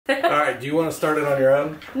Alright, do you want to start it on your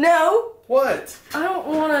own? No. What? I don't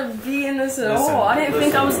want to be in this at all. I didn't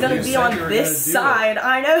think I was going to be on this side.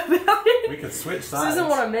 I know about it. We could switch sides. This isn't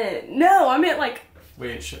what I meant. No, I meant like...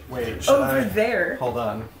 Wait, should over there. Hold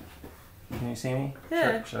on. Can you see me?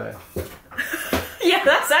 Yeah. Should I? Yeah,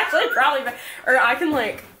 that's actually probably better. Or I can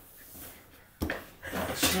like...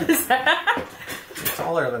 Is that... You're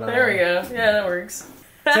taller than I am. There we go. Yeah, that works.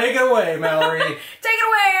 Take it away, Mallory. Take it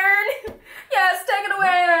away, Aaron. Yes, take it away,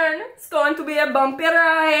 Aaron. It's going to be a bumpy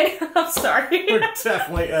ride. I'm sorry. We're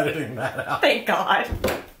definitely editing that out. Thank God.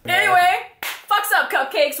 Anyway, fucks up,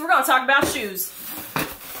 cupcakes. We're gonna talk about shoes.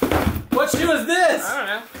 What shoe is this? I don't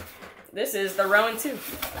know. This is the Rowan 2.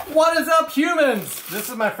 What is up, humans? This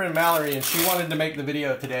is my friend Mallory, and she wanted to make the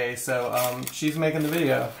video today, so she's making the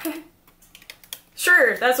video.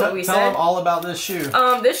 Sure, that's what we said. Tell them all about this shoe.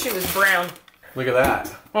 This shoe is brown. Look at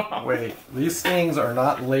that. Wait, these things are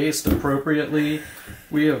not laced appropriately.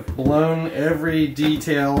 We have blown every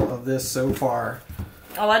detail of this so far.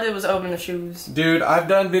 All I did was open the shoes. Dude, I've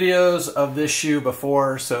done videos of this shoe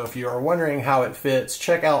before, so if you are wondering how it fits,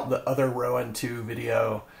 check out the other Rowan 2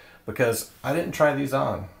 video, because I didn't try these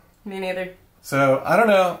on. Me neither. So, I don't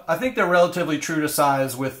know. I think they're relatively true to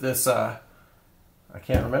size with this, I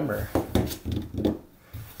can't remember.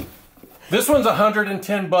 This one's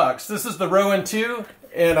 110 bucks. This is the Rowan 2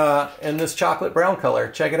 in this chocolate brown color.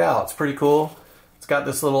 Check it out. It's pretty cool. It's got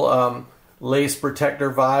this little lace protector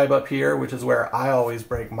vibe up here, which is where I always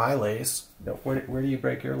break my lace. Where do you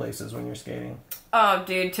break your laces when you're skating? Oh,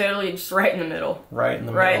 dude, totally just right in the middle. Right in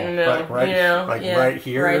the middle. Right in the middle. Right, you know, like right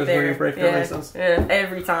here right is there. where you break your laces? Yeah,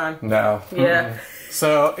 every time. No. Yeah.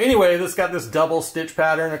 So anyway, this got this double stitch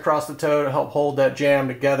pattern across the toe to help hold that jam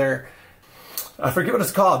together. I forget what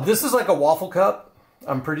it's called. This is like a waffle cup.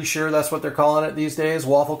 I'm pretty sure that's what they're calling it these days,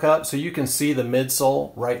 waffle cup. So you can see the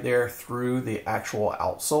midsole right there through the actual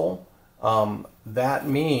outsole. That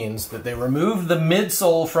means that they removed the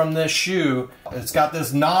midsole from this shoe. It's got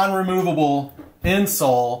this non-removable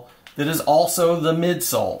insole that is also the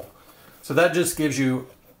midsole. So that just gives you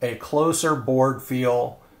a closer board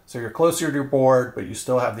feel. So you're closer to your board, but you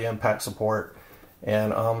still have the impact support.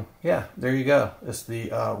 And yeah, there you go. It's the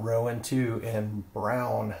Rowan 2 in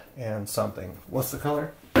brown and something. What's the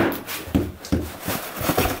color?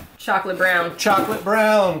 Chocolate brown. Chocolate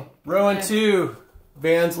brown. Rowan 2.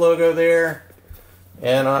 Vans logo there.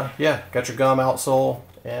 And yeah, got your gum outsole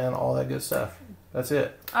and all that good stuff. That's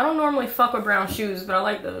it. I don't normally fuck with brown shoes, but I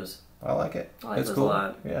like those. I like it. I like it's those cool. a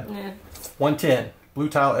lot. Yeah. 110.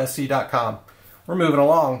 BlueTileSC.com. We're moving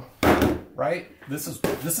along. Right? This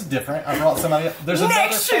is different. I brought somebody up. There's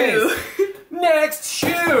another shoe. Next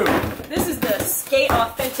shoe. This is the Skate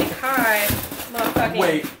Authentic High. Motherfucking.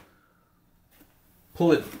 Wait.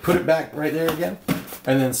 Put it back right there again,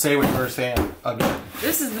 and then say what you were saying again.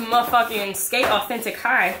 This is the motherfucking Skate Authentic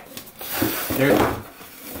High. There you go.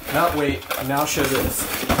 Now wait. Now show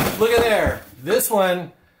this. Look at there. This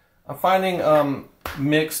one. I'm finding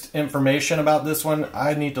mixed information about this one.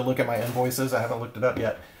 I need to look at my invoices. I haven't looked it up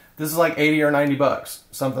yet. This is like 80 or 90 bucks,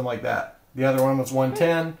 something like that. The other one was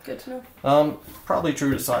 110. Good to know. Probably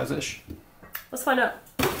true to size-ish. Let's find out.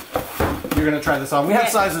 You're gonna try this on. We have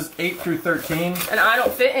sizes 8 through 13. And I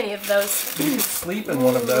don't fit any of those. You could sleep in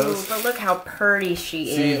one of those. But look how pretty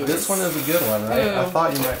she is. See, this one is a good one, right? I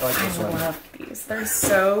thought you might like this one. I love these. They're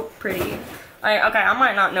so pretty. Okay, I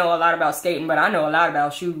might not know a lot about skating, but I know a lot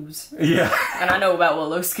about shoes. Yeah. And I know about what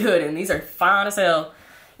looks good, and these are fine as hell.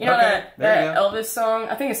 You know that Elvis song?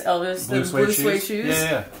 I think it's Elvis. Blue Suede Shoes?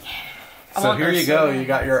 Yeah. So here you go. You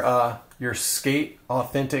got your Skate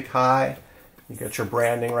Authentic High. You got your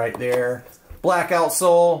branding right there. Black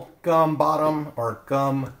outsole, gum bottom, or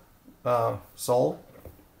gum sole.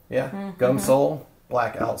 Yeah, gum sole,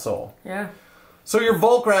 black outsole. Yeah. So your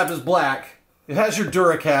Volk wrap is black. It has your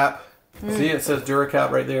Duracap. See, it says Duracap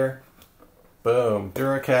right there. Boom,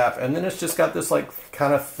 Duracap. And then it's just got this like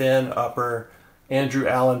kind of thin upper Andrew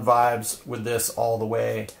Allen vibes with this all the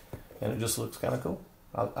way. And it just looks kind of cool.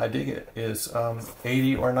 I dig it. It's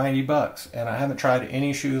 80 or 90 bucks. And I haven't tried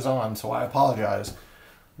any shoes on, so I apologize.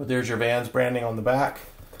 But there's your Vans branding on the back.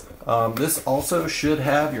 This also should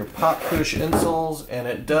have your Pop Cush insoles, and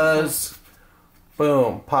it does.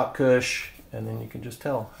 Boom, Pop Cush. And then you can just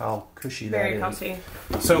tell how cushy that is. Very comfy.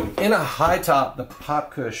 So in a high top, the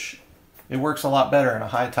Pop Cush, it works a lot better in a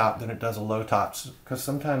high top than it does a low top, because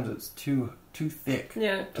sometimes it's too thick.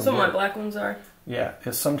 Yeah, some of my black ones are. Yeah,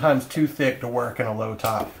 it's sometimes too thick to work in a low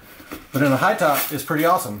top. But in a high top, it's pretty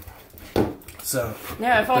awesome. So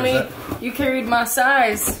yeah, if only you carried my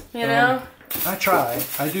size, you know? I try.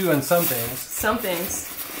 I do in some things. Some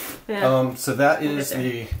things. Yeah. So that is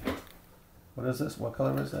the What is this? What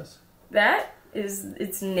color is this?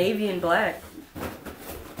 It's navy and black.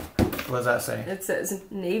 What does that say? It says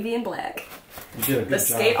navy and black. You did a good The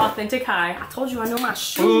job. Skate Authentic High. I told you I know my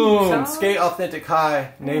shoes. Boom! Dog. Skate Authentic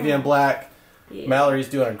High, navy and black. Yeah. Mallory's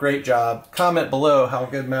doing a great job. Comment below how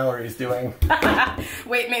good Mallory's doing.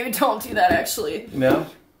 Wait, maybe don't do that actually. No?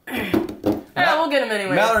 Yeah, we'll get him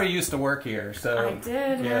anyway. Mallory used to work here, so I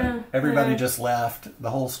did, yeah. Everybody just left. The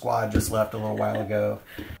whole squad just left a little while ago.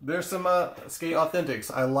 There's some Skate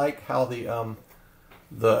Authentics. I like how the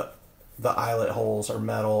eyelet holes are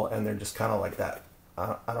metal and they're just kind of like that.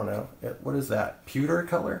 I don't know. What is that? Pewter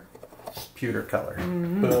color? Pewter color.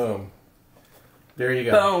 Mm-hmm. Boom. There you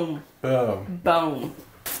go. Boom. Boom. Boom.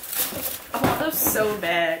 I want those so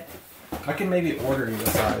bad. I can maybe order you the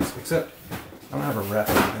size, except I don't have a rep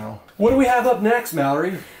right now. What do we have up next,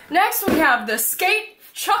 Mallory? Next we have the Skate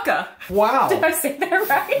Chukka. Wow. Did I say that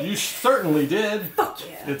right? You certainly did. Fuck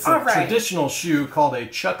yeah. It's a traditional shoe called a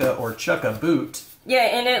chukka or chukka boot. Yeah,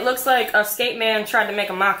 and it looks like a skate man tried to make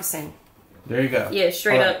a moccasin. There you go. Yeah,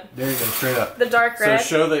 straight up. There you go, straight up. The dark red.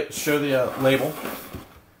 So show the label.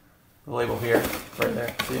 The label here, right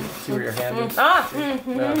there. See where your hand is?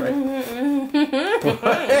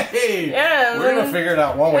 Hey! Yeah, we're gonna figure it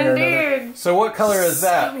out one way or another. So what color is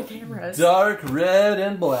that? So many cameras. Dark red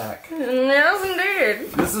and black. Yes,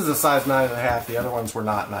 indeed. This is a size 9.5. The other ones were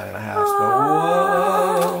not 9.5.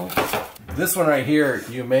 But whoa! This one right here,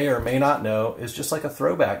 you may or may not know, is just like a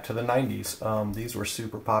throwback to the 90s. These were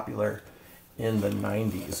super popular in the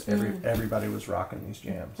 90s. Everybody was rocking these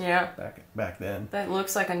jams. Yeah. Back then. That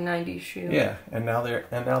looks like a 90s shoe. Yeah, and now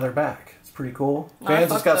they're back. It's pretty cool. I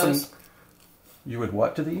Vans has got those. some. You would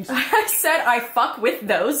what to these? I said I fuck with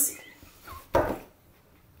those.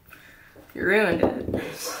 You ruined it.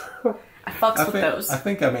 I fucks with those. I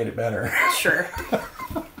think I made it better. Sure.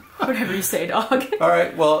 Whatever you say, dog. All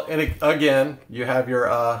right. Well, and again, you have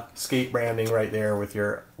your skate branding right there with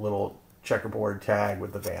your little checkerboard tag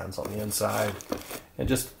with the Vans on the inside, and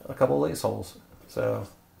just a couple of lace holes. So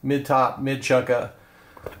mid top, mid chukka.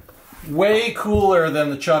 Way cooler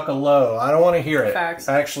than the chukka low. I don't want to hear it. Facts.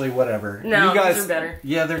 Actually, whatever. No, you guys, these are better.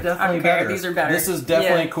 Yeah, they're definitely I don't care. better. These are better. This is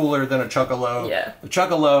definitely Yeah. cooler than a chukka low. Yeah. The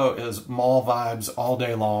chukka low is mall vibes all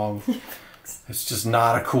day long. It's just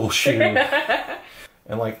not a cool shoe.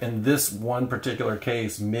 And like in this one particular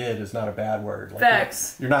case, mid is not a bad word. Like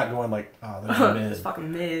Facts. You're not going like, oh, there's a mid. It's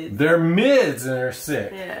fucking mid. They're mids and they're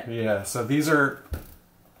sick. Yeah. Yeah. So these are,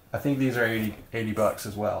 I think these are 80 bucks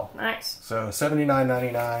as well. Nice. So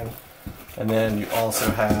 $79.99, and then you also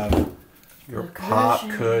have your Pop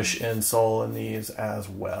Cush insole in these as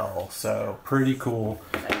well. So pretty cool.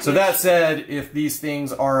 So that said, if these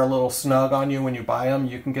things are a little snug on you when you buy them,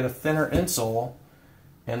 you can get a thinner insole.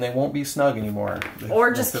 And they won't be snug anymore.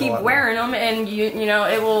 Or just keep wearing them, and you know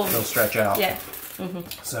it will. They'll stretch out. Yeah.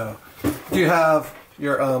 So, do you have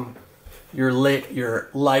your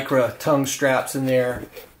Lycra tongue straps in there?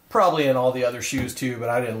 Probably in all the other shoes too, but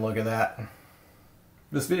I didn't look at that.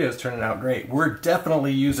 This video is turning out great. We're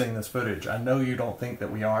definitely using this footage. I know you don't think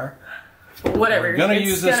that we are. Whatever. We're gonna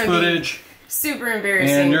use this footage. Super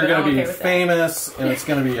embarrassing. And you're going to be okay famous, and it's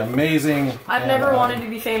going to be amazing. I've never wanted to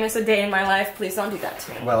be famous a day in my life. Please don't do that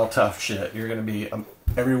to me. Well, tough shit. You're going to be,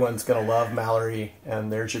 everyone's going to love Mallory,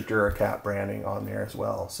 and there's your DuraCap branding on there as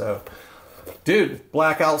well. So, dude,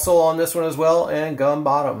 black outsole on this one as well, and gum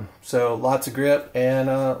bottom. So, lots of grip,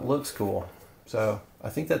 and looks cool. So, I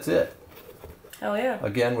think that's it. Hell yeah.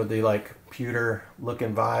 Again, with the, like, pewter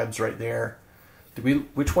looking vibes right there.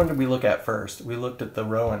 Which one did we look at first? We looked at the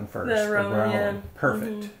Rowan first. The Rowan, yeah.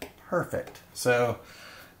 Perfect. Perfect. So,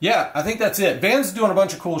 yeah, I think that's it. Vans is doing a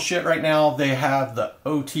bunch of cool shit right now. They have the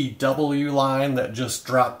OTW line that just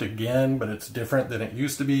dropped again, but it's different than it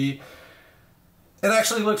used to be. It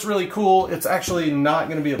actually looks really cool. It's actually not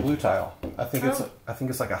going to be a blue tile. I think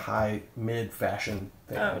it's like a high mid fashion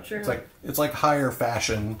thing. Oh, true. It's like higher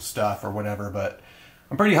fashion stuff or whatever, but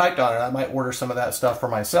I'm pretty hyped on it. I might order some of that stuff for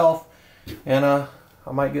myself. And I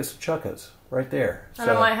might get some chukkas right there. And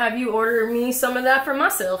I might have you order me some of that for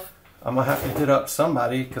myself. I'm going to have to hit up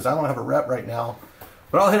somebody because I don't have a rep right now.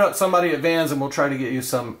 But I'll hit up somebody at Vans and we'll try to get you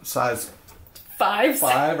some size 5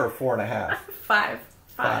 or 4.5.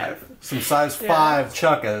 5. Some size 5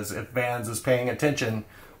 chukkas if Vans is paying attention.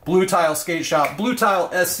 Blue Tile Skate Shop,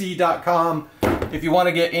 bluetilesc.com. If you want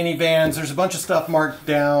to get any Vans, there's a bunch of stuff marked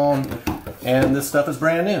down. And this stuff is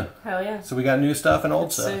brand new. Hell yeah. So we got new stuff and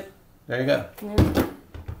old stuff. Sick. There you go. Yeah.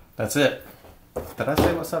 That's it. Did I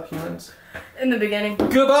say what's up, humans? In the beginning.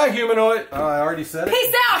 Goodbye, humanoid. Oh, I already said it.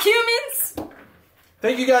 Peace out, humans!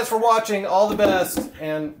 Thank you guys for watching. All the best.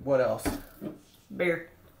 And what else? Beer.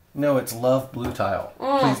 No, it's Love Blue Tile.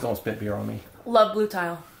 Please don't spit beer on me. Love blue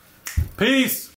tile. Peace!